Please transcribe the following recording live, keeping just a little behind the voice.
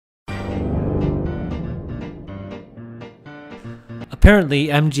Apparently,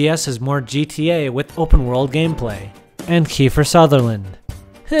 MGS is more GTA with open world gameplay. And Kiefer Sutherland.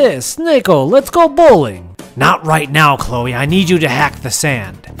 Hey, Snake-O, let's go bowling! Not right now, Chloe, I need you to hack the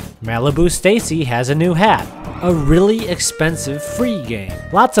sand. Malibu Stacy has a new hat. A really expensive free game.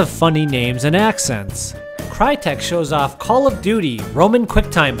 Lots of funny names and accents. Crytek shows off Call of Duty Roman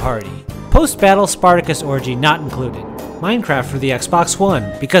QuickTime Party. Post-battle Spartacus Orgy not included. Minecraft for the Xbox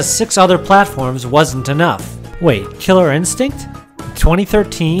One, because 6 other platforms wasn't enough. Wait, Killer Instinct?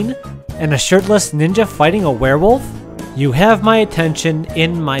 2013? And a shirtless ninja fighting a werewolf? You have my attention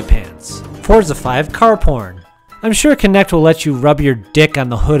in my pants. Forza 5 car porn. I'm sure Kinect will let you rub your dick on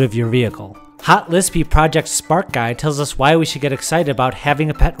the hood of your vehicle. Hot Lispy Project Spark Guy tells us why we should get excited about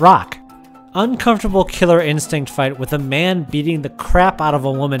having a pet rock. Uncomfortable Killer Instinct fight with a man beating the crap out of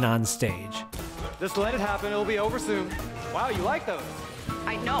a woman on stage. Just let it happen, it'll be over soon. Wow, you like those?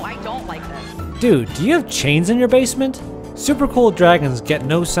 I know, I don't like this. Dude, do you have chains in your basement? Super cool dragons get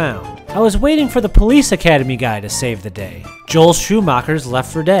no sound. I was waiting for the Police Academy guy to save the day. Joel Schumacher's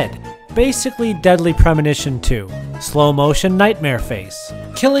Left 4 Dead. Basically Deadly Premonition 2. Slow motion nightmare face.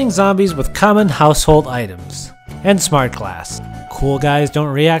 Killing zombies with common household items. And Smart Glass. Cool guys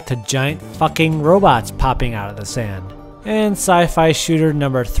don't react to giant fucking robots popping out of the sand. And sci-fi shooter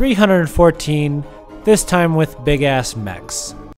number 314, this time with big ass mechs.